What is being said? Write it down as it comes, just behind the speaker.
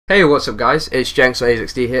Hey, what's up guys, it's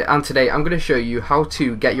IIHaZeXD here, and today I'm going to show you how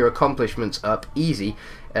to get your accomplishments up easy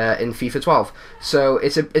in FIFA 12. So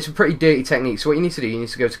it's a pretty dirty technique. So what you need to do, you need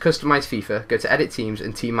to go to Customize FIFA, go to Edit Teams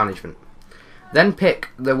and Team Management. Then pick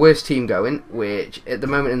the worst team going, which at the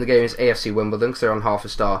moment in the game is AFC Wimbledon because they're on half a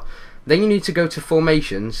star. Then you need to go to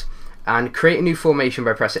Formations and create a new formation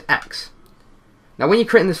by pressing X. Now when you're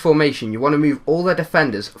creating this formation, you want to move all their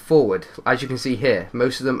defenders forward. As you can see here,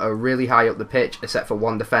 most of them are really high up the pitch except for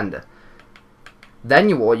one defender.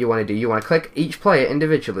 Then what you want to do, you want to click each player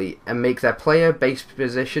individually and make their player base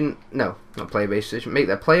position, no, not player base position, make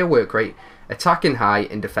their player work rate, attacking high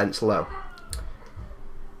and defense low.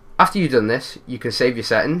 After you've done this, you can save your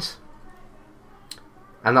settings,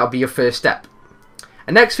 and that'll be your first step.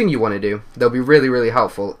 The next thing you want to do, that'll be really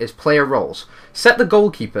helpful, is player roles. Set the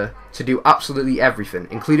goalkeeper to do absolutely everything,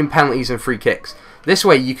 including penalties and free kicks. This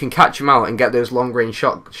way you can catch him out and get those long range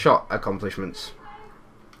shot accomplishments.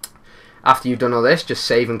 After you've done all this, just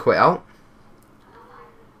save and quit out.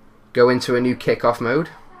 Go into a new kickoff mode,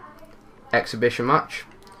 exhibition match.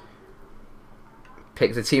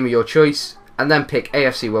 Pick the team of your choice, and then pick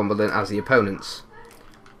AFC Wimbledon as the opponents.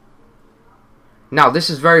 Now this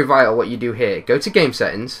is very vital what you do here. Go to game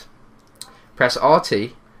settings, press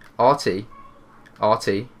RT, RT,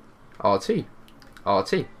 RT, RT,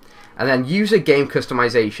 RT, and then user game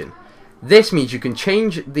customization. This means you can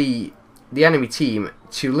change the enemy team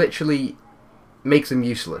to literally make them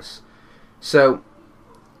useless. So,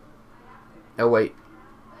 oh wait,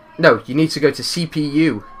 no, you need to go to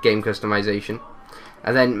CPU game customization,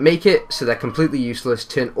 and then make it so they're completely useless.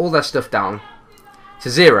 Turn all their stuff down to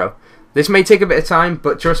 0. This may take a bit of time,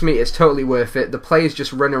 but trust me, it's totally worth it. The players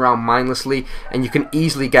just run around mindlessly, and you can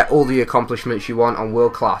easily get all the accomplishments you want on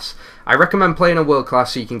World Class. I recommend playing on World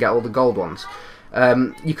Class so you can get all the gold ones.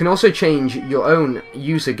 You can also change your own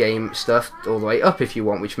user game stuff all the way up if you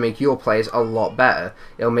want, which make your players a lot better.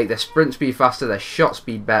 It'll make their sprint speed faster, their shot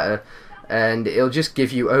speed better, and it'll just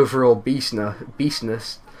give you overall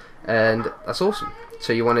beastness, and that's awesome.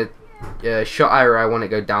 So you want to shot error, I want to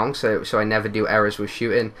go down, so I never do errors with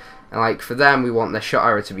shooting. And like for them, we want their shot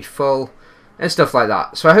error to be full and stuff like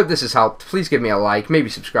that. So I hope this has helped. Please give me a like, maybe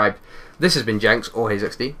subscribe. This has been Jenks or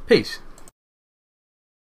IIHaZeXD. Peace.